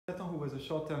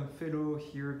short-term fellow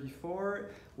here before,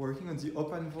 working on the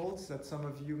open vaults that some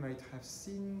of you might have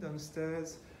seen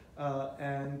downstairs.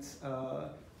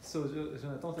 So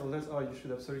Jonathan told us, oh, you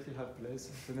should absolutely have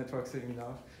Blaise, the network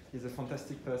seminar. He's a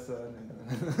fantastic person.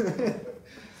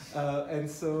 And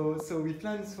so we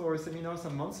planned for a seminar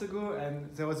some months ago, and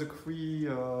there was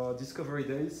a discovery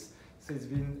days. So it's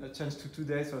been changed to 2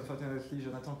 days, so unfortunately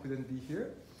Jonathan couldn't be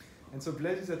here. And so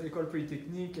Blaise is at École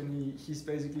Polytechnique, and he's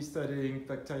basically studying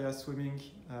bacteria swimming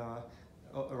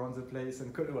around the place,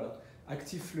 and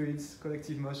active fluids,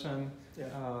 collective motion.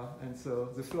 Yeah. And so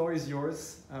the floor is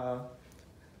yours.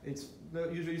 It's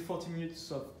usually 40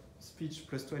 minutes of speech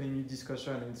plus 20 minute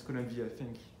discussion, and it's going to be, I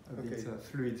think, a bit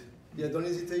fluid. Yeah, don't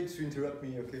hesitate to interrupt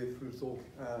me, okay, through talk.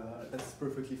 That's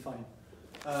perfectly fine.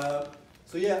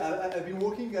 So yeah, I've been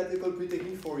working at École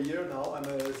Polytechnique for a year now. I'm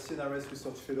a CNRS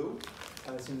research fellow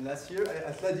since last year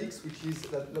at LADIX, which is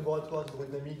the Laboratoire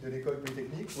d'Hydrodynamique de l'École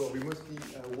Polytechnique, where we mostly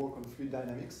work on fluid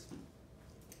dynamics.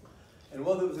 And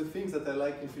one of the things that I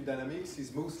like in fluid dynamics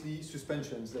is mostly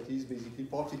suspensions, that is basically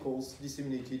particles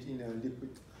disseminated in a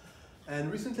liquid.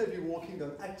 And recently I've been working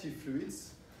on active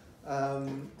fluids.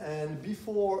 And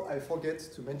before I forget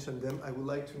to mention them, I would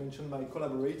like to mention my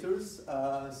collaborators.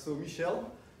 So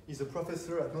Michelle is a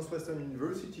professor at Northwestern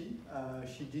University.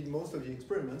 She did most of the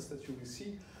experiments that you will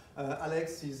see.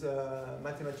 Alex is a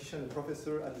mathematician and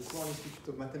professor at the Swan Institute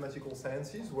of Mathematical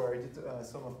Sciences, where I did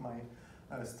some of my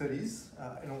studies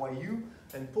at NYU,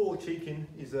 and Paul Chaikin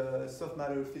is a soft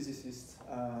matter physicist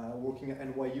working at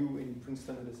NYU in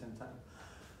Princeton at the same time.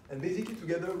 And basically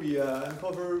together we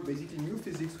uncover basically new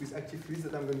physics with active fluids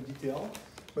that I'm going to detail.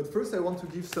 But first I want to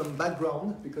give some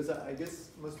background, because I guess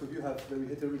most of you have very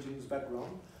heterogeneous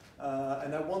background.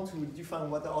 And I want to define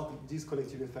what are these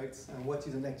collective effects and what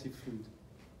is an active fluid.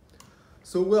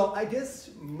 So well, I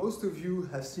guess most of you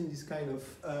have seen this kind of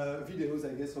videos,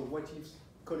 I guess, of what is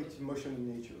collective motion in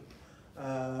nature.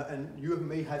 And you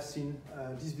may have seen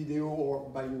this video, or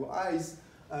by your eyes,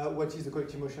 what is the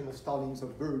collective motion of starlings,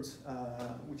 of birds,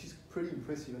 which is pretty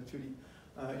impressive actually.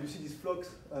 You see these flocks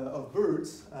of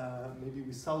birds, maybe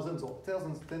with thousands or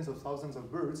tens of thousands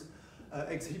of birds,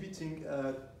 exhibiting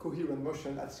coherent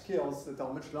motion at scales that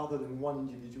are much larger than one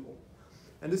individual.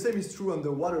 And the same is true on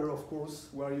the water, of course,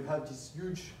 where you have these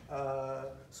huge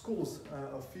schools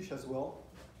of fish as well.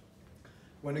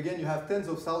 When again you have tens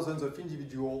of thousands of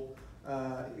individuals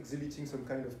exhibiting some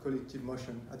kind of collective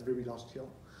motion at very large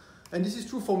scale. And this is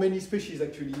true for many species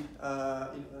actually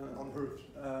on Earth,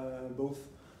 both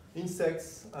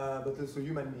insects, but also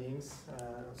human beings.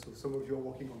 So some of you are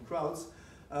working on crowds,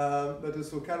 but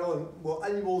also cattle and well,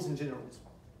 animals in general.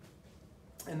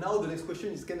 And now the next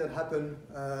question is, can that happen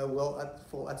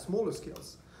at smaller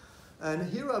scales?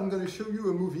 And here I'm going to show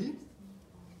you a movie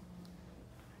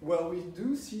where we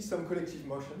do see some collective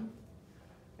motion.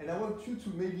 And I want you to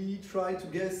maybe try to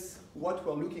guess what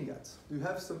we're looking at. Do you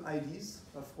have some ideas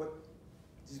of what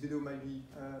this video might be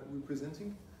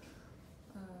representing?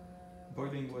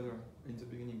 Boiling water in the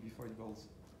beginning before it boils.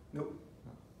 No.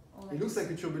 No. It looks like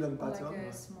a turbulent pattern. Like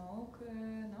a smoke,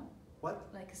 no? What?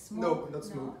 Like a smoke? No, not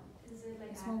smoke. No. Is it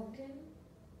like actin?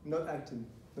 Not actin.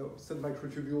 No, it's not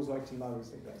microtubules or actin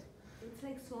matters like that. It's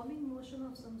like swarming motion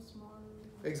of some small...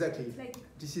 Exactly. Like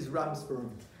this is ram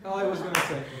sperm. Oh, I was going to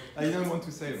say. I didn't want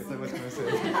to say it, but I was going to say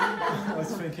it. I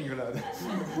was thinking aloud.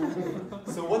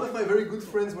 So one of my very good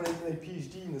friends when I did my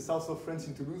PhD in the south of France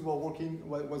in Toulouse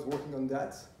was working on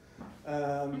that.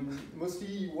 Mostly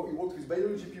he worked with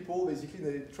biology people. Basically,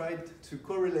 they tried to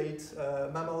correlate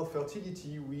mammal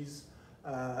fertility with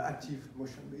active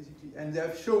motion, basically. And they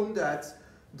have shown that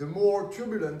the more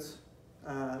turbulent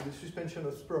the suspension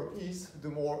of sperm is, the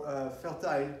more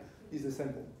fertile is the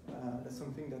sample. That's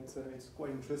something that is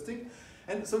quite interesting.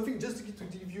 And something just to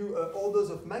give you orders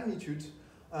of magnitude,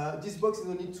 this box is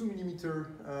only 2 millimeters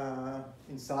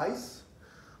in size,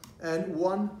 and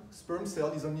one sperm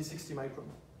cell is only 60 micron.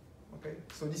 Okay,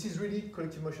 so this is really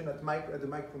collective motion at the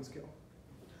micron scale.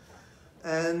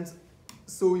 And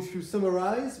so if you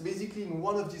summarize, basically in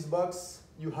one of these boxes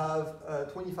you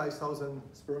have 25,000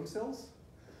 sperm cells,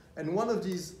 and one of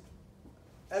these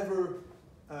ever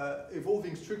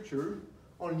evolving structure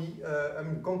only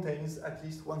contains at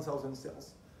least 1,000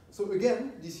 cells. So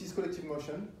again, this is collective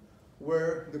motion,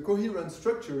 where the coherent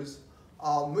structures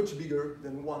are much bigger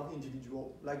than one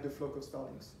individual, like the flock of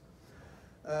starlings.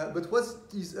 But what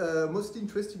is most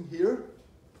interesting here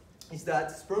is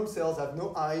that sperm cells have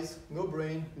no eyes, no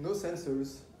brain, no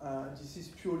sensors. This is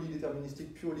purely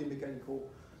deterministic, purely mechanical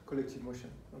collective motion.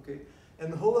 Okay,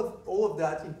 and all of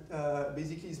that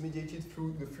basically is mediated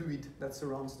through the fluid that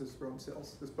surrounds the sperm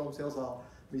cells. The sperm cells are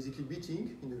basically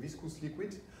beating in a viscous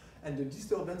liquid, and the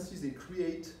disturbances they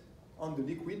create on the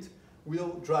liquid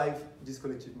will drive this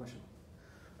collective motion.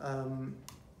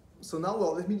 So now,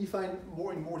 well, let me define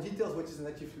in more details what is an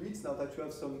active fluid, now that you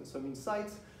have some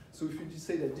insights. So if you just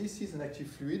say that this is an active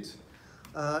fluid,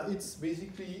 it's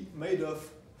basically made of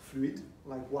fluid,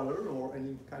 like water or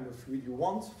any kind of fluid you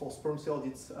want. For sperm cells,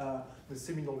 it's the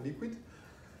seminal liquid.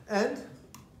 And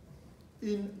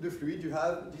in the fluid, you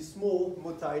have these small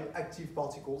motile active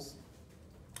particles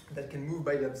that can move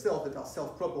by themselves, that are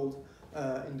self-propelled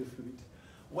in the fluid.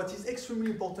 What is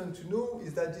extremely important to know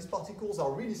is that these particles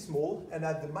are really small, and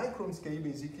at the micron scale,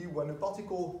 basically, when a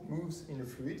particle moves in a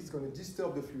fluid, it's going to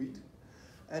disturb the fluid,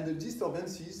 and the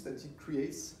disturbances that it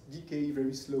creates decay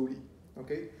very slowly,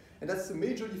 okay? And that's a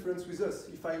major difference with us.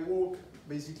 If I walk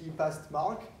basically past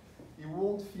Mark, you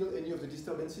won't feel any of the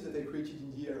disturbances that I created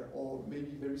in the air, or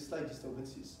maybe very slight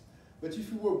disturbances. But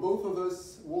if you were both of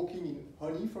us walking in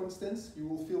honey, for instance, you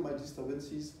will feel my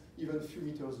disturbances even a few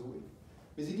meters away.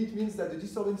 Basically, it means that the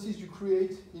disturbances you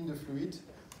create in the fluid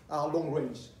are long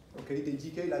range, okay? They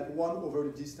decay like 1 over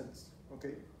the distance,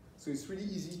 okay? So it's really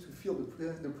easy to feel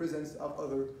the presence of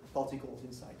other particles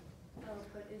inside. Oh,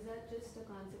 but is that just a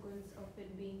consequence of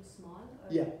it being small? Or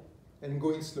Yeah, and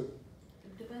going slow.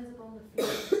 it depends upon the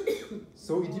fluid.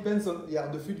 So it depends on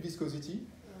the fluid viscosity.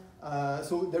 Yeah.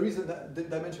 So there is a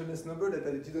dimensionless number that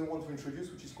I didn't want to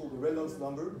introduce, which is called the Reynolds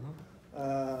number.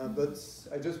 But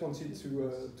I just wanted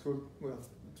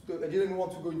I didn't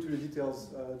want to go into the details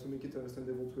to make it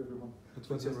understandable to everyone. But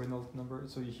what's the Reynolds number?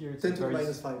 So here it's 10 to the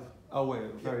minus 5. Oh, well,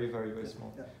 very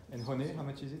small. Yeah. And honey, how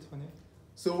much is it, honey?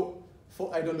 So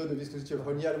I don't know the viscosity of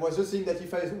honey. I was just saying that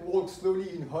if I walk slowly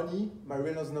in honey, my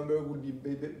Reynolds number would be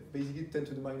basically 10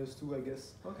 to the minus 2, I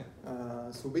guess. Okay.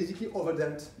 So basically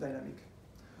overdamped dynamic.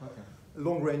 Okay.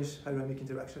 Long range dynamic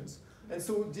interactions. And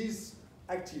so these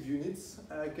active units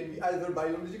can be either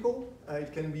biological,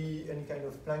 it can be any kind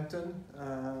of plankton,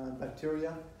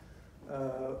 bacteria,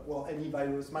 well, any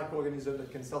virus, microorganism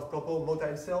that can self-propel,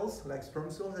 motile cells like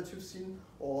sperm cells that you've seen,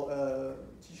 or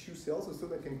tissue cells also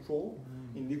that can crawl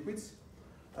in liquids,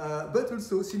 but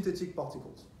also synthetic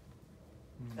particles.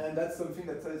 And that's something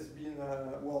that has been,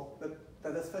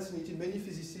 that has fascinated many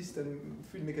physicists and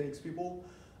fluid mechanics people.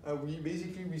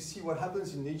 We see what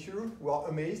happens in nature, we are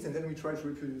amazed, and then we try to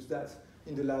reproduce that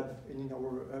in the lab and in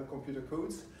our computer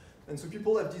codes. And so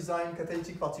people have designed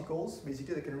catalytic particles,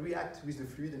 basically that can react with the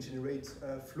fluid and generate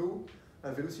flow,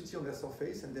 velocity on their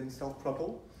surface, and then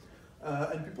self-propel.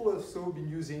 And people have also been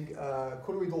using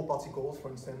colloidal particles, for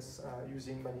instance,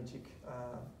 using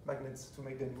magnets to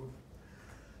make them move.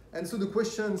 And so the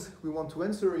questions we want to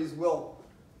answer is, well,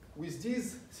 with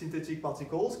these synthetic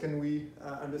particles, can we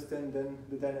understand then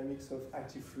the dynamics of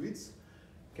active fluids?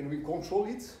 Can we control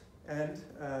it? And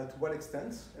to what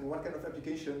extent? And what kind of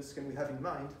applications can we have in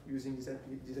mind using these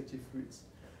active fluids?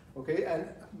 Okay, and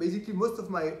basically most of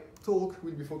my talk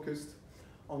will be focused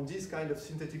on these kind of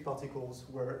synthetic particles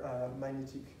where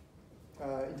magnetic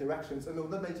interactions, no,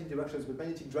 not magnetic interactions, but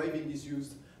magnetic driving is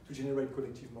used to generate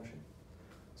collective motion.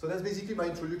 So that's basically my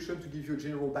introduction to give you a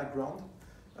general background.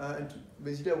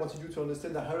 Basically, I wanted you to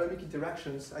understand that aerodynamic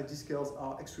interactions at these scales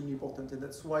are extremely important, and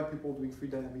that's why people doing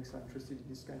fluid dynamics are interested in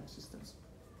these kind of systems.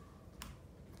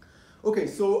 Okay,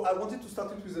 so I wanted to start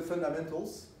with the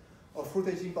fundamentals of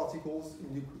rotating particles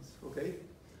in liquids, okay?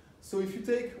 So if you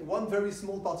take one very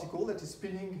small particle that is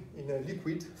spinning in a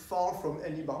liquid far from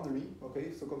any boundary,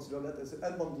 okay, so consider that as an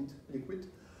unbounded liquid.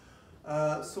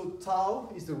 So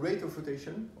tau is the rate of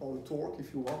rotation, or the torque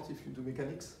if you want, if you do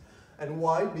mechanics, and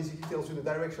y basically tells you the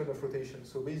direction of rotation.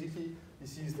 So basically,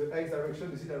 this is the x direction,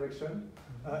 the z direction,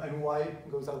 and y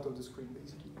goes out of the screen,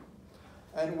 basically.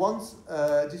 And once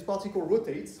this particle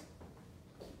rotates,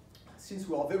 since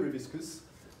we are very viscous,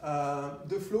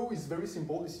 the flow is very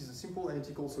simple. This is a simple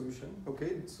analytical solution.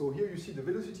 Okay, so here you see the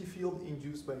velocity field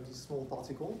induced by this small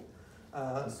particle.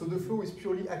 So the flow is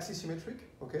purely axisymmetric.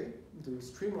 Okay, the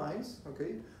streamlines.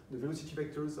 Okay, the velocity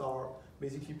vectors are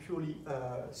basically purely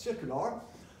circular,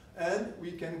 and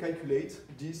we can calculate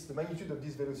the magnitude of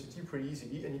this velocity pretty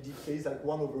easily, and it decays like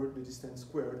 1 over the distance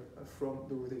squared from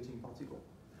the rotating particle.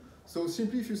 So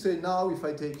simply if you say now, if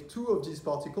I take 2 of these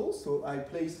particles, so I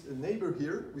place a neighbor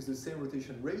here with the same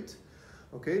rotation rate,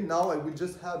 okay, now I will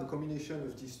just have a combination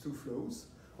of these 2 flows,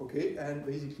 okay, and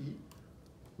basically,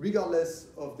 regardless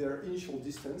of their initial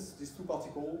distance, these 2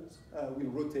 particles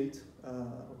will rotate,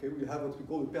 okay, we'll have what we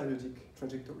call a periodic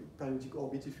trajectory, periodic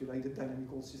orbit if you like the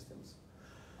dynamical systems.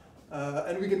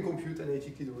 And we can compute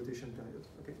analytically the rotation period,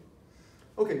 okay.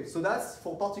 Okay, so that's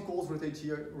for particles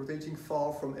rotating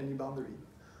far from any boundary.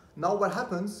 Now what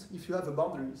happens if you have a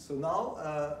boundary? So now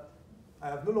I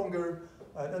have no longer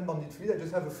an unbounded fluid. I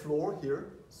just have a floor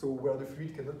here, so where the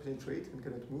fluid cannot penetrate and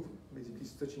cannot move, basically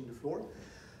it's touching the floor.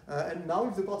 And now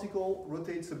if the particle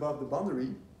rotates above the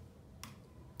boundary,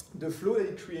 the flow that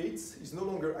it creates is no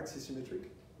longer axisymmetric.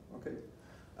 Okay?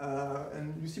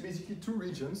 And you see basically two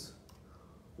regions.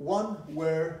 One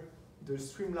where the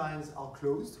streamlines are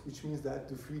closed, which means that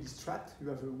the fluid is trapped, you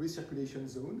have a recirculation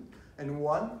zone, and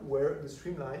one where the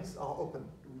streamlines are open,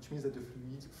 which means that the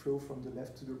fluid flow from the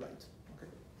left to the right. Okay?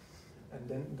 And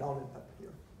then down and up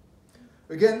here.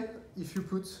 Again, if you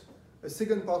put a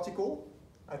second particle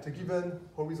at a given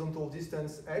horizontal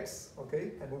distance x,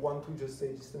 okay, and 1, 2 just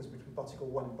say distance between particle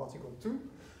 1 and particle 2,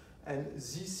 and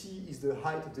ZC is the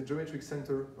height of the geometric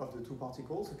center of the two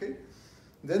particles, okay,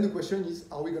 then the question is,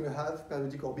 are we going to have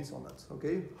periodic orbits or not,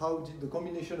 okay? How did the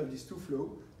combination of these two flows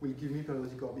will give me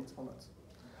periodic orbits or not?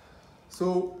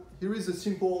 So here is a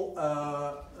simple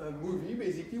movie,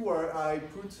 basically, where I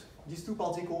put these two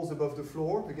particles above the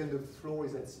floor. Again, the floor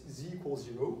is at z equals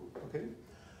 0, okay?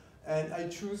 And I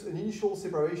choose an initial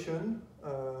separation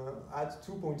at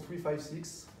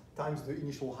 2.356 times the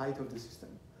initial height of the system.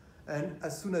 And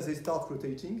as soon as they start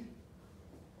rotating,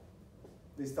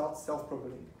 they start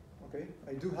self-propelling. Okay?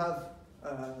 I do have,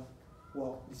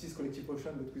 well, this is collective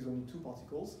motion, but with only two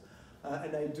particles.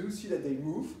 And I do see that they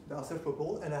move, they are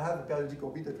self-propelled, and I have a periodic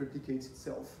orbit that replicates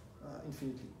itself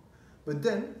infinitely. But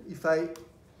then, if I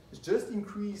just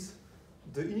increase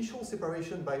the initial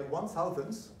separation by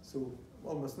 1/1000, so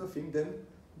almost nothing, then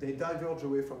they diverge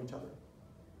away from each other.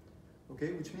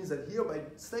 Okay, which means that here, by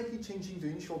slightly changing the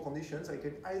initial conditions, I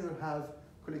can either have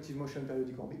collective motion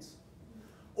periodic orbits,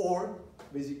 or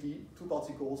basically two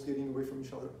particles getting away from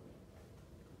each other.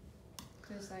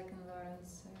 So it's like a Lorentz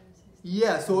system.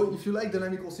 Yeah, so if you like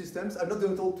dynamical systems, I'm not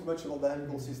going to talk too much about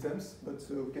dynamical systems, but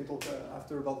we can talk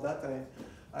after about that.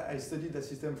 I studied that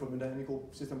system from a dynamical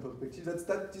system perspective.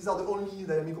 These are the only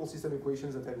dynamical system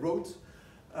equations that I wrote.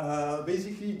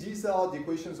 Basically, these are the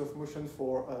equations of motion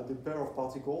for the pair of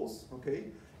particles.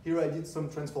 Okay, here I did some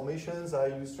transformations. I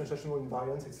used translational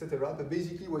invariance, etc. But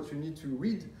basically, what you need to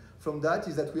read from that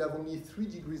is that we have only 3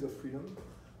 degrees of freedom.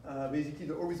 Basically,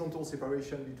 the horizontal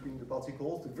separation between the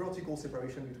particles, the vertical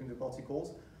separation between the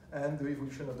particles, and the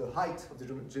evolution of the height of the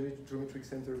geometric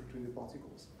center between the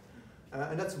particles.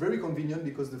 And that's very convenient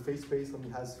because the phase space only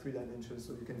has 3 dimensions,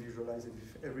 so you can visualize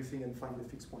everything and find the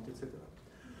fixed point, etc.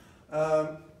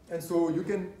 And so you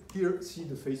can here see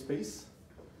the phase space.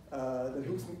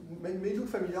 That may look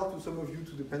familiar to some of you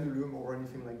to the pendulum or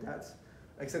anything like that.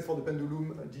 Except for the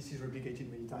pendulum, this is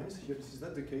replicated many times. Here this is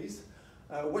not the case.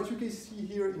 What you can see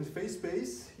here in phase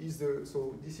space is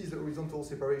so this is the horizontal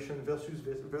separation versus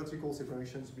vertical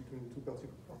separations between the two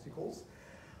particles.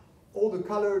 All the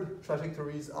colored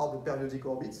trajectories are the periodic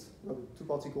orbits, where the two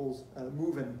particles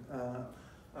move and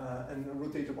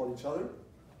rotate about each other.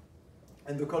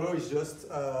 And the color is just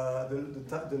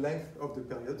the length of the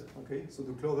period. Okay, so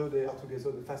the closer they are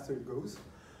together, the faster it goes.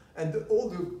 And all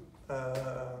the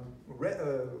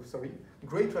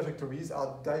gray trajectories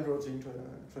are diverging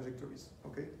trajectories.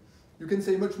 Okay, you can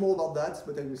say much more about that,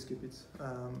 but I will skip it.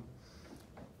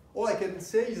 All I can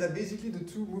say is that basically the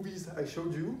two movies I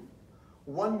showed you,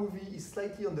 one movie is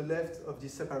slightly on the left of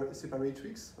this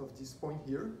separatrix of this point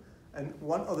here, and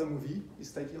one other movie is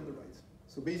slightly on the right.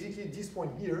 So basically this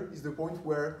point here is the point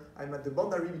where I'm at the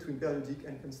boundary between periodic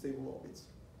and unstable orbits.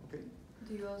 Okay.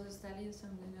 Do you also study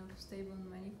some stable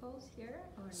manifolds here?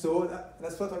 Or so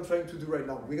that's what I'm trying to do right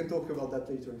now. We can talk about that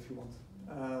later if you want.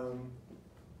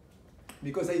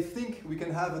 Because I think we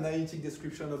can have an analytic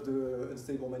description of the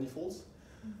unstable manifolds.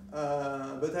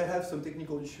 But I have some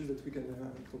technical issues that we can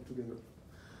talk together.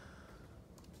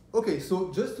 Okay,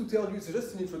 so just to tell you, it's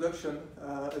just an introduction,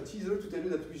 a teaser to tell you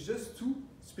that with just 2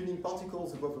 spinning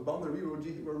particles above a boundary,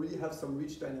 we already have some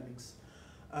rich dynamics.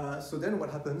 So then what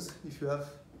happens if you have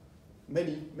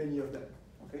many of them,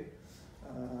 okay?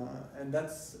 And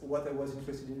that's what I was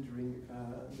interested in during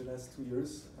the last 2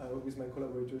 years with my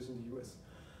collaborators in the US.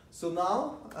 So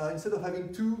now, instead of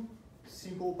having 2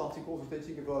 simple particles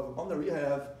rotating above a boundary, I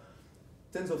have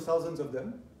tens of thousands of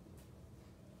them,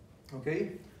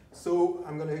 okay? So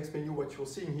I'm going to explain you what you're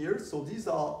seeing here. So these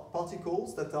are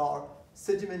particles that are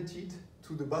sedimented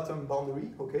to the bottom boundary,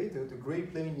 okay? The gray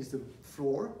plane is the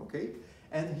floor, okay?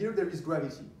 And here there is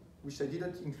gravity, which I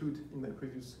didn't include in my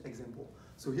previous example.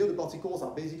 So here the particles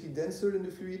are basically denser in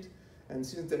the fluid, and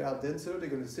since they are denser, they're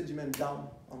going to sediment down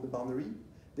on the boundary.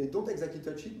 They don't exactly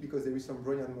touch it because there is some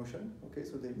Brownian motion, okay?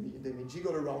 So they may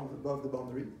jiggle around above the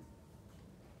boundary.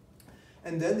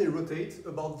 And then they rotate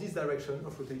about this direction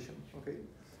of rotation, okay?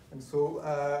 And so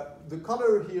the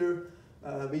color here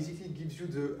basically gives you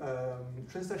the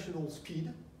translational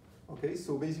speed, Okay,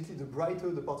 so basically the brighter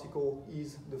the particle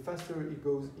is, the faster it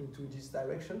goes into this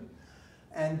direction.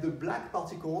 And the black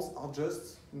particles are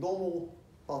just normal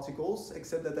particles,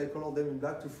 except that I color them in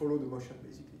black to follow the motion,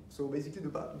 basically. So basically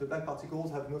the black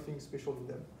particles have nothing special in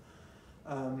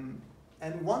them.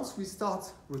 And once we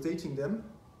start rotating them,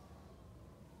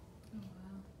 Oh,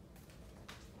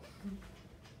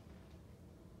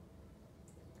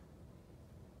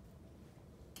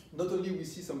 wow. not only we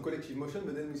see some collective motion,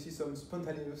 but then we see some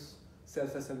spontaneous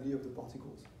self-assembly of the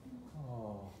particles.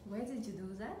 Oh. Where did you do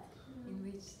that? In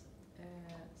which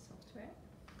software?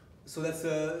 So that's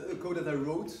a code that I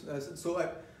wrote.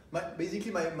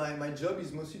 Basically my job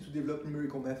is mostly to develop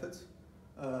numerical methods.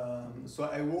 So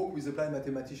I work with applied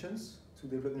mathematicians to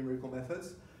develop numerical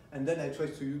methods, and then I try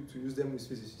to use them with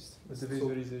physicists. But the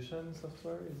visualization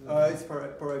software is? It's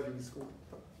ParaView, it's called.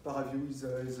 ParaView is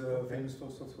a famous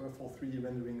software for 3D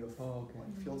rendering of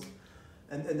fields.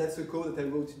 And that's a code that I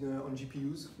wrote on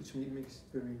GPUs, which makes it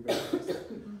very, very fast.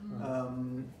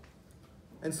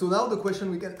 And so now the question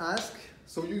we can ask,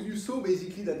 so you saw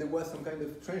basically that there was some kind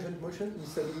of transient motion,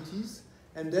 instabilities,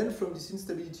 and then from this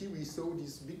instability we saw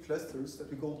these big clusters that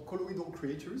we call colloidal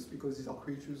creatures, because these are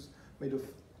creatures made of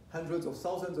hundreds of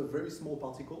thousands of very small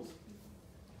particles.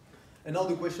 And now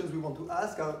the questions we want to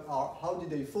ask are how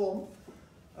did they form?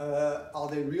 Are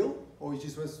they real, or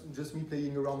is this just me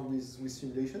playing around with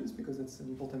simulations, because that's an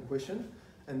important question.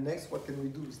 And next, what can we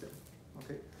do with them?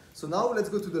 Okay. So now let's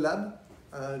go to the lab,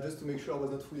 just to make sure I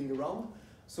was not fooling around.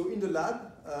 So in the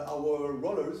lab, our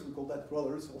rollers, we call that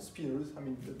rollers or spinners, I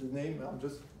mean the name are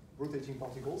just rotating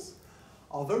particles,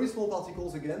 are very small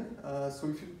particles again. So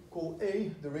if you call A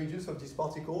the radius of these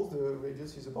particles, the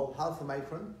radius is about half a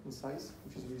micron in size,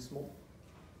 which is really small.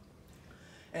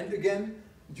 And again,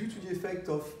 due to the effect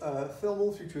of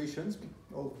thermal fluctuations,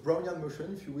 or Brownian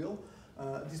motion, if you will,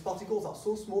 these particles are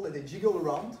so small that they jiggle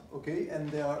around, okay, and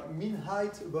their mean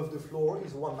height above the floor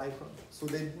is 1 micron. So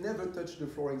they never touch the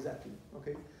floor exactly,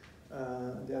 okay.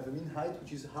 They have a mean height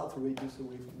which is half a radius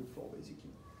away from the floor, basically.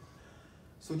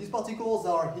 So these particles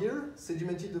are here,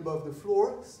 sedimented above the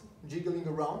floor, jiggling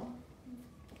around.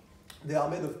 They are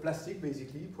made of plastic,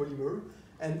 basically, polymer,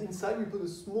 and inside we put a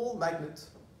small magnet,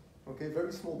 okay,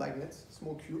 very small magnet,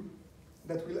 small cube,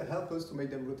 that will help us to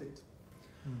make them rotate.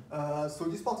 So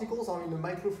these particles are in a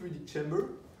microfluidic chamber,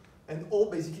 and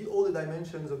basically all the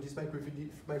dimensions of this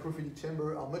microfluidic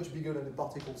chamber are much bigger than the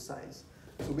particle size.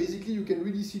 So basically you can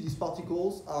really see these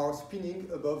particles are spinning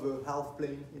above a half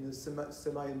plane in a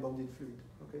semi-unbounded fluid.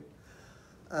 Okay?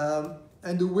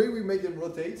 And the way we make them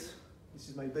rotate, this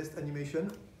is my best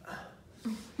animation,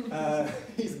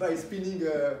 is by spinning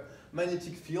a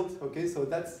magnetic field. Okay, so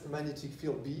that's magnetic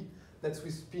field B. That's we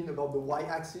spin about the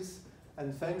y-axis,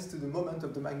 and thanks to the moment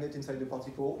of the magnet inside the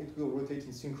particle, it will rotate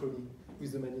in synchrony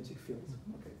with the magnetic field.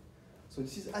 Okay, so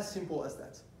this is as simple as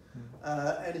that.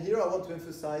 And here I want to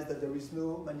emphasize that there is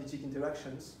no magnetic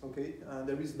interactions. Okay,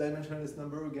 there is dimensionless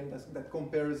number again that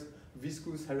compares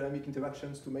viscous hydrodynamic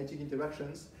interactions to magnetic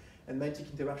interactions, and magnetic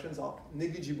interactions are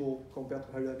negligible compared to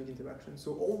hydrodynamic interactions.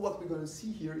 So all what we're going to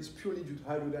see here is purely due to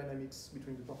hydrodynamics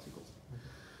between the particles.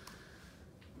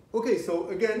 Okay, so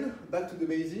again, back to the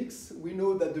basics. We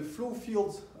know that the flow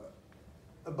field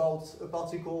about a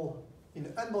particle in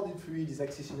an unbounded fluid is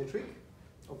axisymmetric.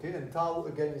 Okay, and tau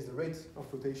again is the rate of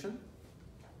rotation.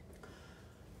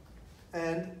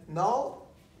 And now,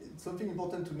 something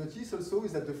important to notice also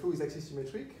is that the flow is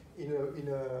axisymmetric in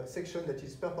a section that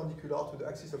is perpendicular to the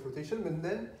axis of rotation, but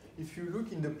then if you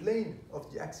look in the plane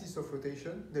of the axis of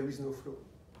rotation, there is no flow.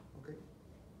 Okay,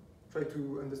 try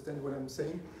to understand what I'm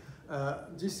saying.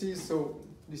 This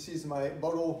is my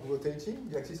bottle rotating.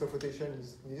 The axis of rotation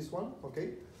is this one.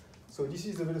 Okay, so this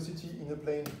is the velocity in the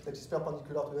plane that is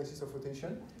perpendicular to the axis of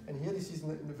rotation, and here this is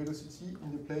the velocity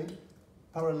in the plane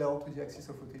parallel to the axis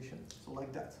of rotation. So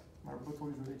like that. My bottle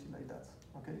is rotating like that.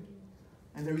 Okay,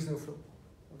 and there is no flow.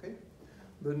 Okay,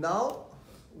 but now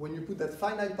when you put that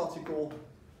finite particle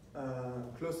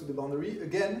close to the boundary,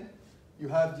 again you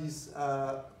have these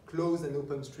closed and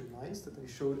open streamlines that I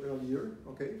showed earlier.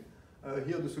 Okay,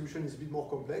 here the solution is a bit more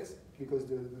complex because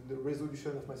the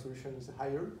resolution of my solution is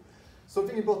higher.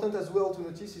 Something important as well to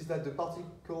notice is that the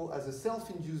particle has a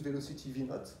self-induced velocity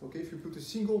v0. Okay, if you put a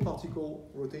single particle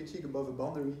rotating above a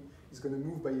boundary, it's going to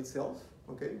move by itself.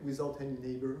 Okay, without any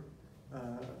neighbor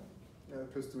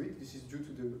close to it. This is due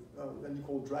to the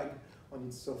unequal drag on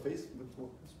its surface, but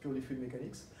it's purely fluid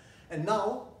mechanics. And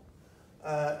now,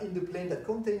 in the plane that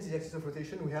contains the axis of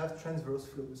rotation, we have transverse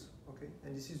flows. Okay,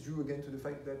 and this is due again to the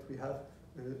fact that we have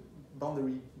the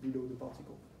boundary below the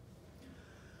particle.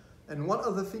 And one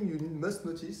other thing you must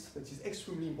notice that is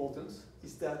extremely important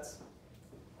is that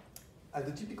at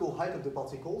the typical height of the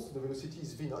particles, the velocity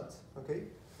is v naught, okay?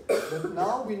 But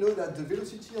now we know that the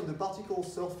velocity on the particle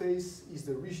surface is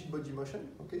the rigid body motion,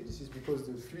 okay? This is because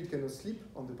the fluid cannot slip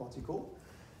on the particle.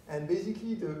 And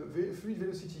basically the fluid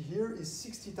velocity here is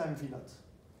 60 times v naught.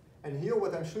 And here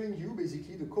what I'm showing you,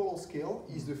 basically the color scale,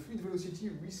 is the fluid velocity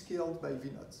rescaled by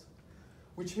v naught.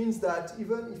 Which means that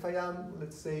even if I am,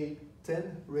 let's say,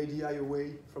 10 radii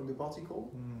away from the particle,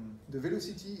 the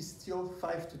velocity is still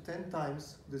 5 to 10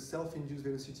 times the self-induced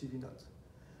velocity v naught.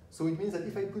 So it means that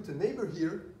if I put a neighbor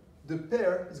here, the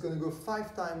pair is going to go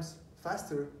 5 times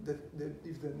faster than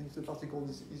if the particle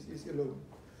is alone.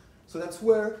 So that's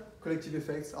where collective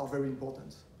effects are very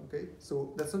important. Okay,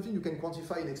 so that's something you can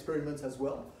quantify in experiments as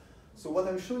well. So what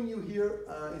I'm showing you here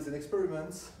is an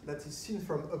experiment that is seen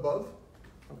from above.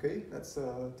 Okay, that's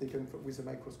taken with a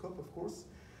microscope, of course.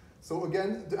 So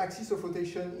again, the axis of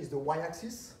rotation is the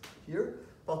y-axis here.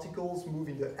 Particles move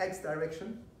in the x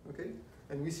direction, okay,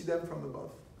 and we see them from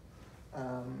above.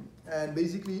 And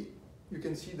basically, you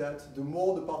can see that the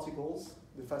more the particles,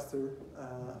 the faster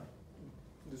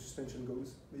the suspension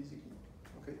goes, basically.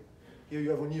 Okay. Here you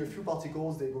have only a few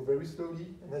particles, they go very slowly,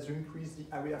 and as you increase the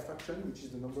area fraction, which is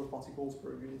the number of particles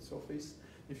per unit surface,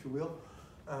 if you will,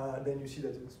 then you see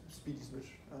that the speed is much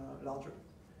larger.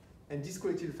 And these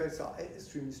collective effects are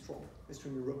extremely strong,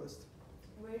 extremely robust.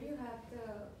 Where do you have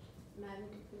the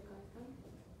magnetic field come from?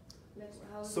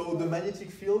 How So the magnetic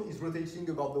field is rotating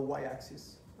about the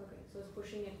y-axis. Okay, so it's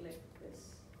pushing it like this.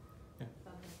 Yeah.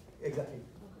 Okay. Exactly.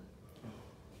 Okay.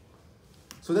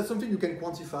 So that's something you can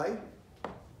quantify.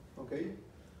 Okay.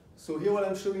 So here what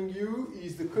I'm showing you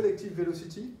is the collective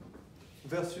velocity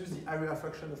versus the area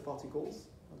fraction of particles.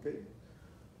 Okay.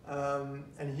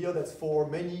 And here that's for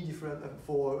many different,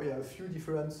 a few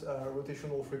different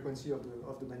rotational frequency of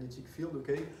the magnetic field.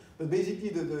 Okay. But basically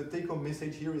the take-home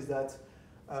message here is that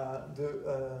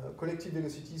the collective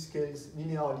velocity scales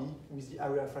linearly with the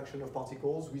area fraction of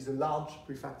particles with a large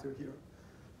prefactor here.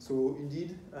 So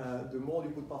indeed, the more you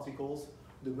put particles,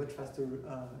 the much faster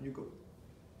you go.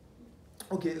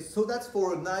 Okay, so that's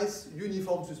for a nice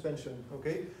uniform suspension.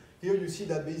 Okay, here you see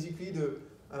that basically the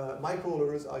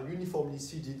microrollers are uniformly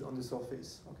seated on the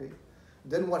surface. Okay,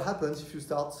 then what happens if you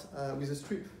start with a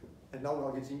strip? And now we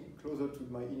are getting closer to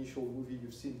my initial movie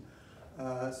you've seen.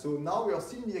 So now we are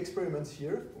seeing the experiments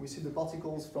here. We see the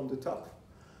particles from the top.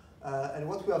 And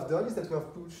what we have done is that we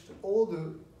have pushed all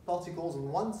the particles on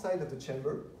one side of the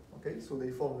chamber. Okay, so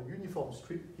they form a uniform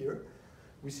strip here.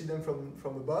 We see them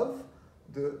from above.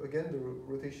 Again, the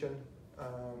rotation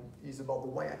is about the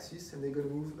y-axis, and they're going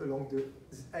to move along the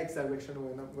x direction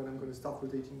when I'm going to start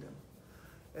rotating them.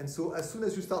 And so as soon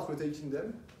as you start rotating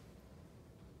them,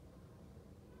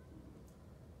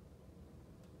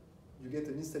 you get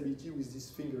an instability with these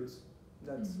fingers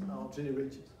that are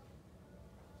generated.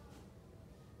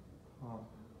 Oh.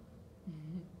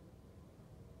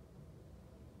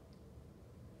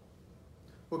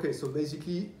 Okay, so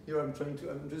basically here I'm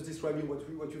just describing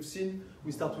what you've seen.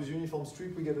 We start with uniform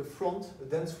strip. We get a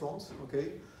dense front.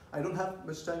 Okay, I don't have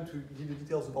much time to give you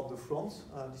details about the front.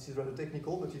 This is rather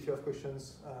technical, but if you have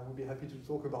questions, we'll be happy to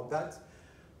talk about that.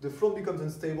 The front becomes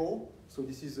unstable, so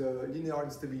this is a linear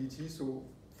instability. So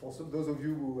for those of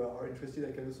you who are interested,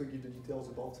 I can also give the details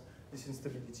about this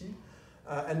instability.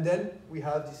 And then we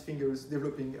have these fingers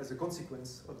developing as a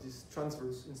consequence of this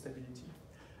transverse instability.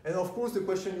 And of course, the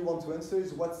question you want to answer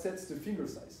is what sets the finger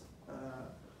size?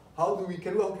 How can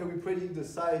we predict the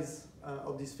size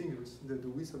of these fingers, the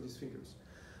width of these fingers?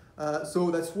 So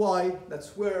that's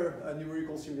where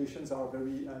numerical simulations are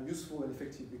very useful and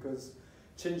effective, because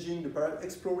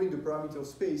exploring the parameter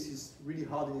space is really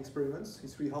hard in experiments.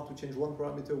 It's really hard to change one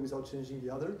parameter without changing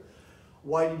the other.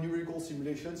 While in numerical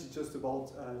simulations, it's just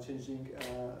about changing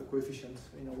a coefficient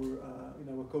in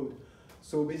our code.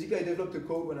 So basically, I developed a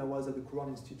code when I was at the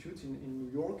Coherent Institute in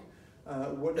New York,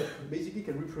 what basically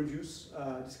can reproduce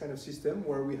this kind of system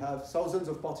where we have thousands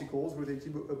of particles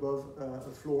rotating above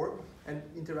a floor and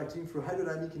interacting through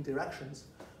hydrodynamic interactions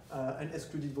and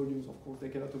excluded volumes, of course, they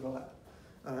cannot overlap.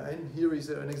 And here is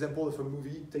an example of a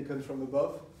movie taken from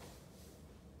above,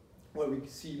 where we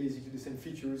see basically the same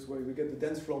features, where we get the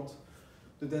dense front.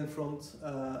 The dense front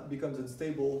becomes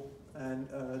unstable, and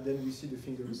then we see the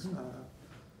fingers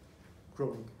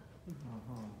growing.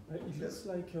 It looks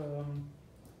like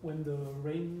when the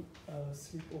rain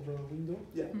slip over a window.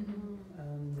 Yeah.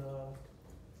 And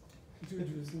do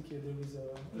you think there is a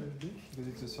leak? Because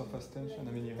it's a surface tension.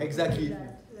 I mean, you have Exactly.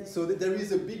 So there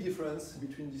is a big difference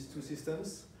between these two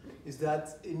systems. Is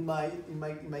that in my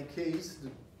case,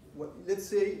 let's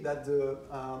say that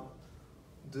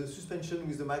the suspension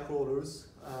with the microrollers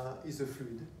is a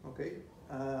fluid. Okay.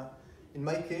 in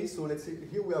my case, so let's say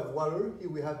here we have water, here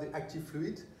we have the active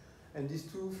fluid, and these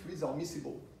two fluids are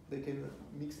miscible. They can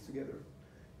mix together.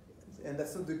 And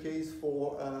that's not the case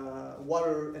for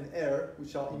water and air,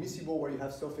 which are immiscible where you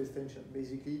have surface tension.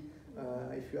 Basically,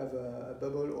 if you have a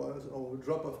bubble or a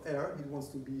drop of air, it wants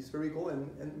to be spherical,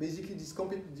 and basically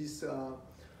these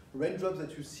raindrops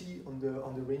that you see on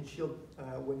the rain shield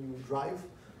when you drive,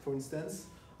 for instance,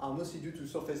 are mostly due to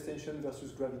surface tension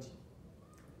versus gravity.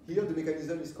 Here, the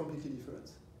mechanism is completely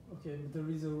different. Okay, but there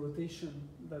is a rotation.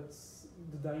 That's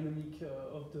the dynamic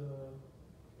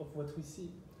of what we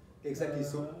see. Exactly.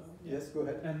 So yes, go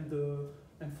ahead.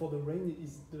 And for the rain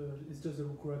is just the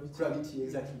gravity. Gravity,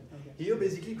 exactly. Okay. Here,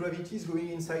 basically, gravity is going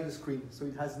inside the screen, so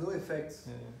it has no effect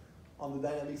on the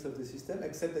dynamics of the system,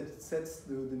 except that it sets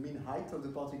the mean height of the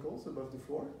particles above the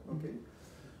floor. Okay.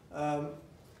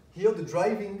 Here, the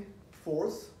driving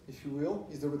force, if you will,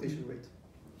 is the rotation rate.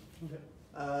 Okay.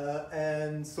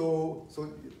 And so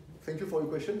thank you for your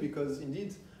question, because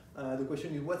indeed the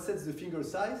question is what sets the finger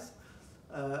size?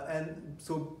 And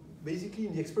so basically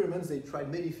in the experiments they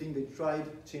tried many things. They tried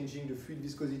changing the fluid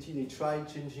viscosity, they tried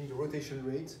changing the rotation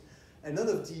rate, and none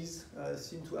of these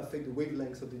seem to affect the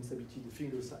wavelengths of the instability, the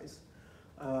finger size.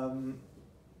 And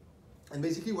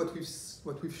basically what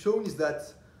we've shown is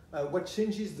that what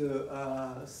changes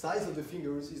the size of the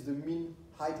fingers is the mean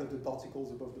height of the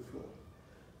particles above the floor.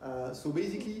 So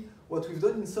basically, what we've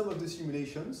done in some of the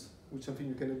simulations, which is something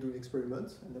you cannot do in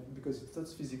experiment, and because it's not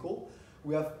physical,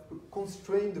 we have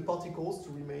constrained the particles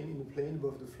to remain in the plane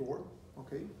above the floor.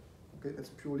 Okay, that's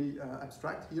purely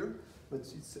abstract here, but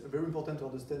it's very important to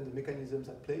understand the mechanisms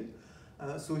at play.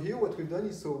 So here, what we've done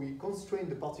is we constrain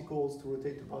the particles to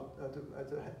rotate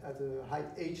at a height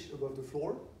h above the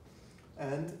floor,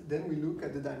 and then we look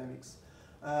at the dynamics.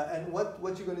 And what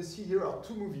you're going to see here are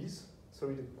two movies.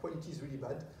 Sorry, the quality is really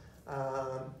bad.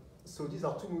 So these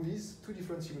are two movies, two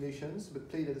different simulations, but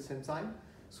played at the same time.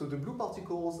 So the blue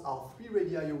particles are 3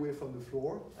 radii away from the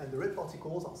floor, and the red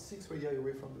particles are 6 radii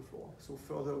away from the floor, so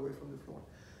further away from the floor.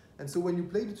 And so when you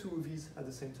play the two movies at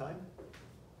the same time,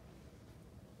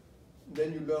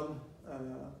 then you learn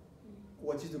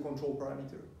what is the control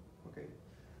parameter. Okay.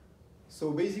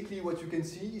 So basically what you can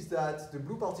see is that the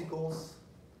blue particles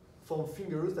form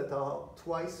fingers that are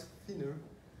twice thinner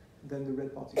than the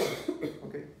red particles.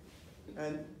 Okay.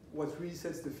 And what really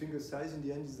sets the finger size in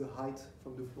the end is the height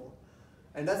from the floor.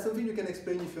 And that's something you can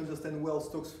explain if you understand well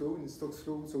Stokes' flow. In Stokes'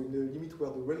 flow, so in the limit where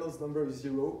the Reynolds number is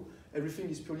 0, everything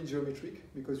is purely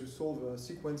geometric because you solve a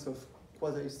sequence of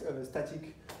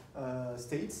quasi-static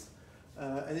states.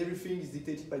 And everything is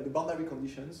dictated by the boundary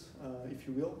conditions, if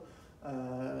you will.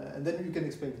 And then you can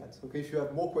explain that. Okay, if you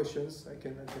have more questions, I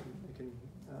can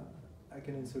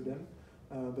answer them.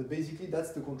 But basically,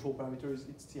 that's the control parameter.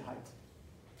 It's the height.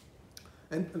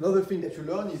 And another thing that you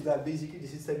learn is that basically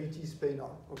this instability is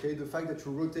planar. Okay, the fact that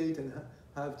you rotate and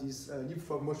have this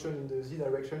leapfrog motion in the z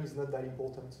direction is not that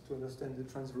important to understand the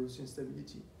transverse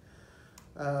instability.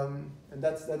 And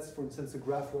that's for instance a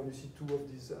graph where you see two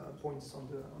of these points on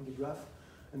the graph,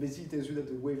 and basically it tells you that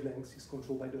the wavelength is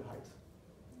controlled by the height.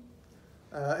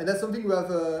 And that's something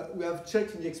we have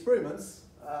checked in the experiments.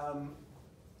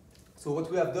 So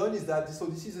what we have done is that, so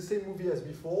this is the same movie as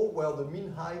before, where the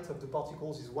mean height of the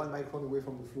particles is 1 micron away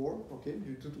from the floor, okay,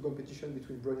 due to competition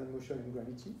between Brownian motion and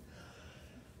gravity.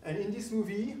 And in this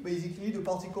movie, basically, the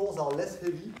particles are less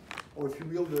heavy, or if you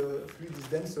will, the fluid is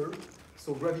denser,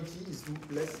 so gravity is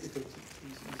less effective,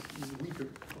 is weaker,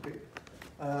 okay.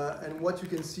 And what you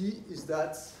can see is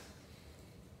that,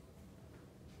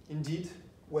 indeed,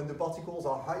 when the particles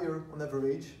are higher on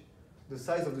average, the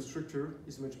size of the structure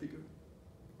is much bigger.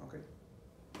 Okay.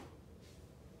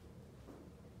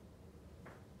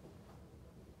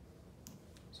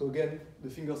 So again, the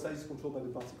finger size is controlled by the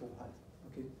particle height.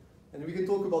 Okay. And we can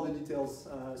talk about the details.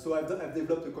 So I've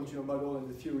developed a continuum model and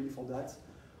the theory for that.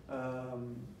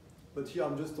 But here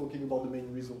I'm just talking about the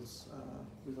main results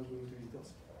without going into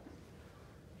details.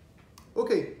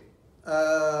 Okay.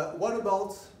 What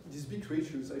about these big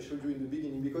ratios I showed you in the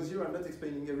beginning? Because here I'm not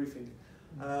explaining everything.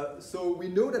 So we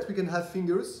know that we can have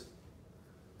fingers.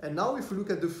 And now if we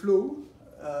look at the flow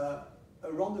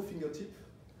around the fingertip,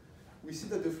 we see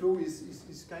that the flow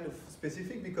is kind of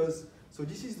specific because, so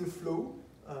this is the flow,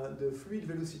 the fluid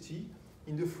velocity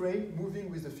in the frame moving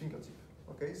with the fingertip.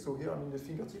 Okay, so here I'm in the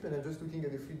fingertip and I'm just looking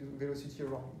at the fluid velocity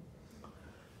around me.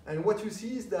 And what you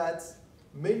see is that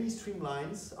many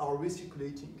streamlines are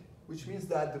recirculating, which means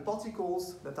that the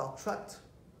particles that are trapped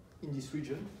in this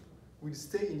region will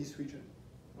stay in this region.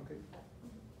 Okay.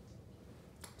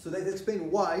 So that explains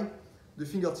why the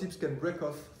fingertips can break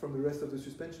off from the rest of the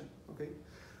suspension. Okay.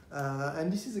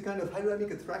 And this is a kind of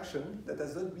hydrodynamic attraction that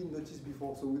has not been noticed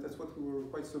before. So that's what we were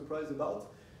quite surprised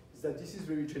about, is that this is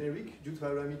very generic due to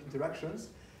hydrodynamic interactions.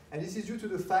 And this is due to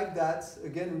the fact that,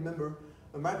 again, remember,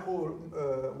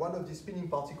 one of these spinning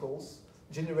particles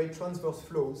generate transverse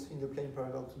flows in the plane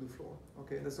parallel to the floor.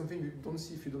 Okay, that's something you don't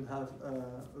see if you don't have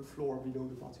a floor below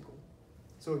the particle.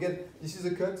 So again, this is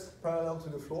a cut parallel to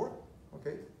the floor.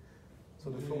 Okay, so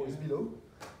the floor is below.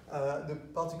 The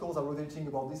particles are rotating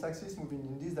about this axis, moving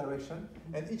in this direction,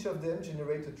 and each of them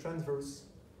generate a transverse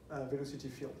velocity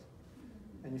field.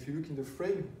 And if you look in the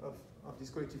frame of this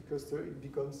collective cluster, it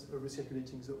becomes a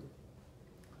recirculating zone.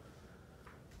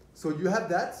 So you have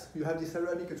that, you have this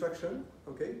hydrodynamic attraction,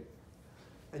 okay?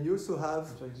 And you also have...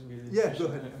 I'm trying to build yeah, go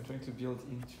ahead. I'm trying to build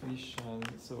intuition,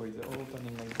 so it's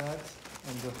opening like that,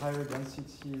 and the higher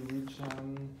density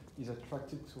region is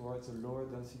attracted towards the lower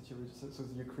density region, so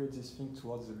you create this thing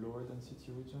towards the lower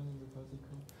density region in the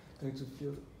particle. Trying to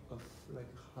feel of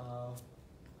like how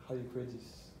you create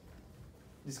this.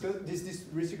 This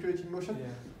recirculating motion. Yeah.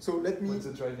 So let me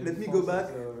go back.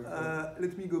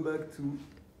 Let me go back to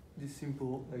this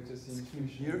simple like just scheme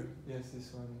here. Yes,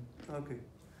 this one. Okay.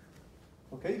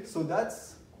 Okay. So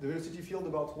that's the velocity field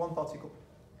about one particle,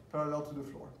 parallel to the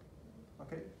floor.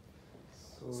 Okay.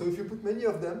 So if you put many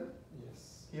of them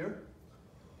here,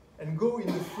 and go in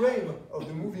the frame of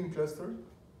the moving cluster.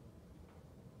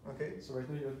 Okay. So right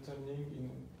now you're turning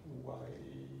in y.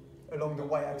 Along the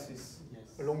y-axis.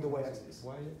 Yes. Along the y-axis.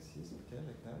 Y-axis, okay,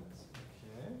 like that.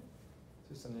 Okay.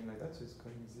 So something like that, so it's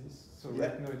going this. So yeah.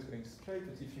 right now it's going straight,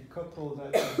 but if you couple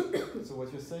that, so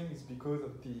what you're saying is because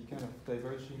of the kind of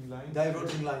diverging lines.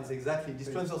 Diverging lines, exactly. This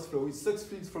transverse flow, it sucks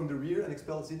fluids from the rear and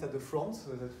expels it at the front.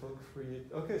 So that will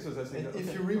create, okay, so that's... And okay,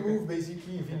 if you remove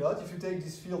basically V naught, if you take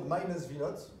this field minus V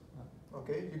naught,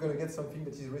 okay, you're going to get something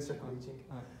that is recirculating.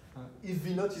 If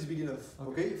V naught is big enough,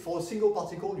 okay? For a single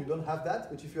particle, you don't have that,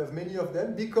 but if you have many of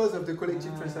them, because of the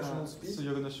collective translational speed. So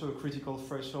you're going to show a critical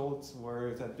threshold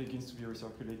where that begins to be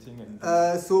recirculating.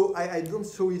 And so I don't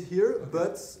show it here,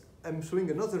 but I'm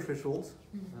showing another threshold.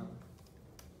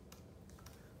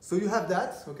 So you have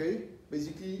that, okay?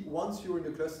 Basically, once you're in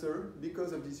the cluster,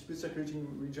 because of this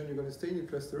recirculating region, you're going to stay in the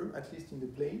cluster, at least in the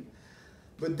plane.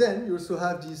 But then you also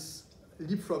have this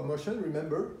leapfrog motion,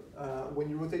 remember? When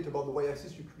you rotate about the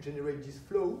y-axis, you generate this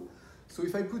flow. So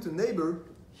if I put a neighbor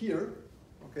here,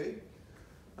 okay,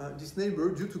 this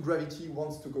neighbor, due to gravity,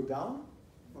 wants to go down,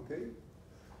 okay,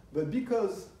 but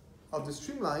because of the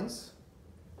streamlines,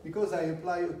 because I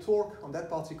apply a torque on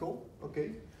that particle,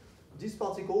 okay, this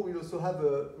particle will also have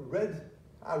a red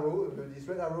arrow. This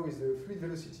red arrow is the fluid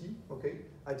velocity, okay,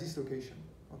 at this location,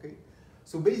 okay.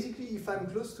 So basically, if I'm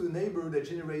close to a neighbor that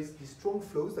generates these strong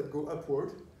flows that go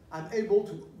upward, I'm able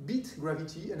to beat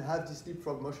gravity and have this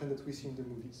leapfrog motion that we see in the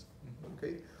movies.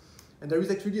 Okay, and there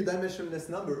is actually a dimensionless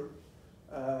number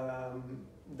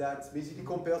that basically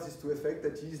compares these two effects.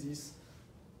 That is this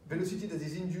velocity that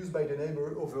is induced by the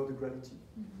neighbor over the gravity.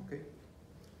 Okay,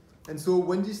 and so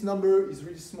when this number is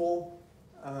really small,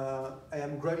 I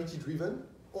am gravity driven.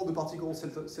 All the particles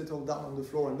settle down on the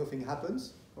floor and nothing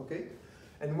happens. Okay.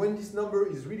 And when this number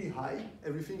is really high,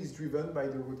 everything is driven by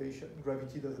the rotation.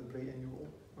 Gravity doesn't play any role.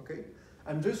 Okay?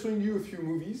 I'm just showing you a few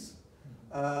movies.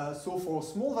 So for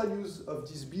small values of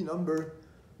this B number,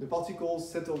 the particles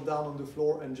settle down on the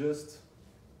floor and just,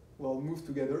 well, move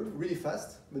together really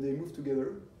fast, but they move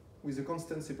together with a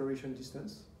constant separation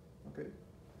distance. Okay?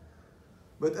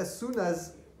 But as soon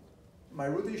as my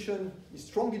rotation is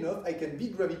strong enough, I can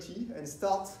beat gravity and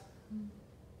start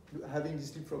having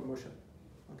this leapfrog motion.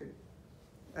 Okay?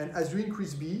 And as you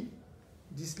increase B,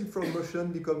 this leapfrog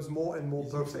motion becomes more and more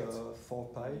perfect. Is it 4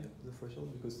 pi, the threshold?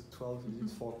 Because 12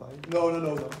 is 4 pi? No.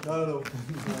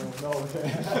 Okay.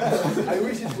 I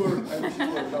wish it were.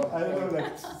 No, I don't know,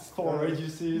 like 4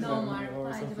 reduces. No, Mark,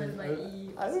 pi divided by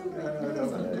E. I don't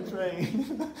know. I'm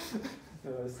trying.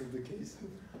 No, that's not the case.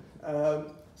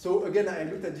 So again, I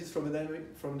looked at this from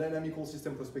a dynamical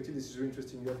system perspective. This is very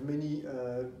interesting. You have many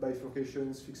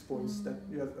bifurcations, fixed points. That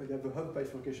you have a hub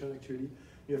bifurcation actually.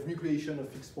 You have nucleation of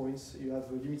fixed points. You have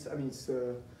limits. I mean, it's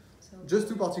just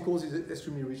two particles is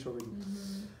extremely rich already.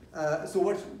 So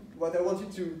what I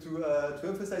wanted to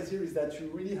emphasize here is that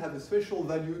you really have a threshold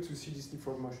value to see this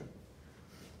leapfrog motion.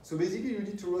 So basically, you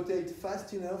need to rotate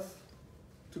fast enough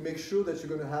to make sure that you're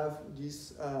going to have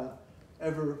these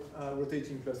ever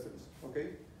rotating clusters. Okay.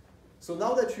 So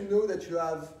now that you know that you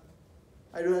have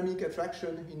hydrodynamic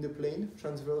attraction in the plane,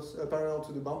 transverse parallel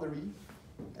to the boundary,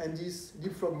 and this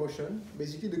leapfrog motion,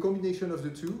 basically the combination of the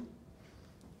two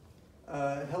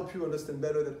help you understand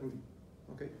better that movie.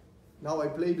 Okay. Now I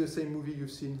play the same movie you've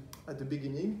seen at the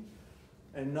beginning.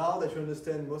 And now that you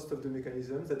understand most of the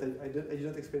mechanisms, that I did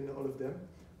not explain all of them,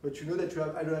 but you know that you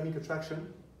have aerodynamic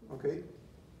attraction, okay,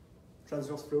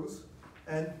 transverse flows,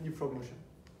 and leapfrog motion.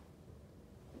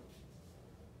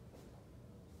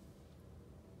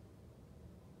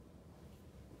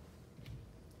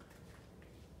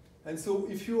 And so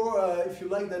if you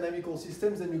like dynamical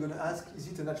systems, then you're going to ask, is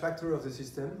it an attractor of the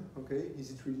system? Okay,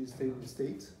 is it really a stable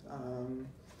state?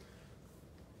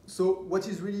 So what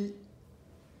is really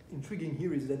intriguing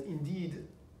here is that indeed,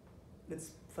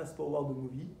 let's fast forward the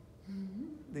movie,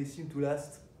 they seem to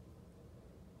last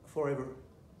forever.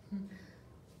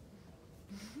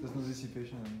 There's no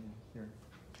dissipation here.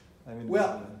 I mean,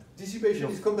 well, dissipation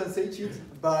is compensated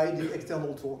by the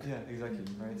external torque. Yeah, exactly,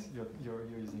 right? You're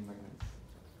using magnets.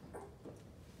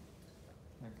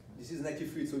 Okay. This is an active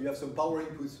fluid, so you have some power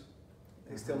input,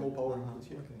 external power input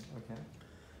here. Okay.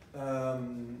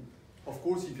 Of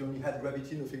course, if you only had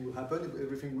gravity, nothing would happen.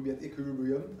 Everything would be at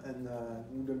equilibrium and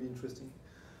wouldn't be interesting.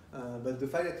 But the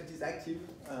fact that it is active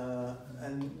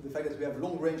and the fact that we have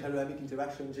long-range aerodynamic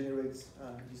interaction generates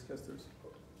these clusters.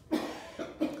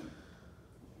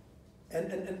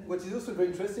 And what is also very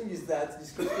interesting is that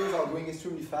these clusters are going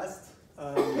extremely fast.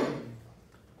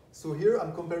 So here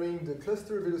I'm comparing the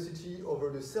cluster velocity over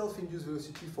the self-induced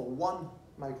velocity for one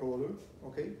microorder,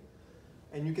 okay?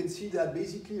 And you can see that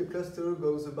basically a cluster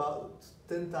goes about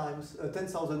 10,000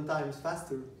 times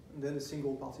faster than a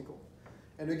single particle.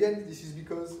 And again, this is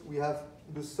because we have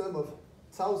the sum of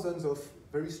thousands of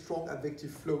very strong advective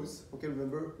flows. Okay,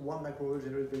 remember, one microorder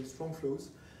generates very strong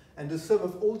flows. And the sum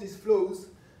of all these flows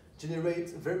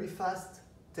generates very fast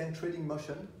tank trading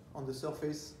motion on the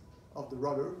surface of the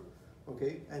rudder.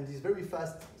 Okay, and this very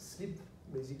fast slip,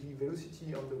 basically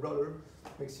velocity on the rudder,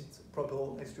 makes it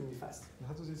propel extremely fast.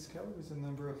 How does it scale with the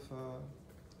number of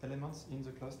elements in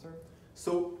the cluster?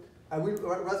 So I will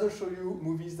rather show you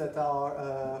movies that are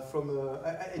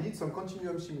I did some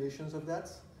continuum simulations of that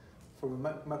from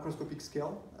a macroscopic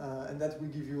scale, and that will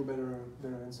give you a better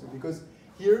answer. Because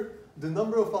here, the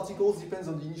number of particles depends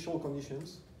on the initial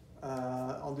conditions,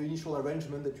 on the initial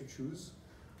arrangement that you choose.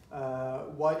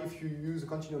 While if you use a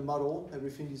continuum model,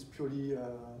 everything is purely,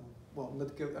 well, not,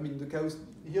 I mean, the chaos,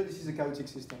 here this is a chaotic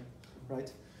system,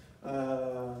 right?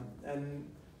 And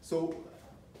so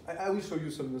I will show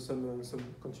you some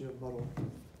continuum model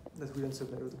that will answer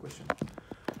better the question.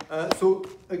 So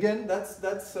again, that's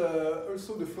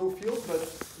also the flow field, but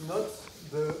not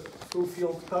the flow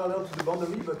field parallel to the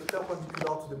boundary, but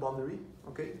perpendicular to the boundary,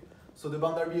 okay? So the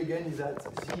boundary again is at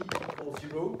z equals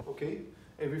 0, okay?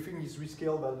 Everything is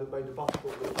rescaled by the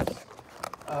particle values.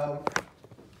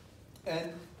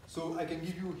 And so I can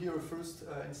give you here a first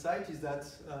insight is that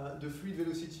the fluid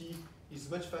velocity is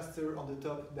much faster on the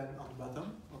top than on the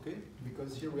bottom, okay?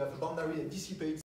 Because here we have a boundary that dissipates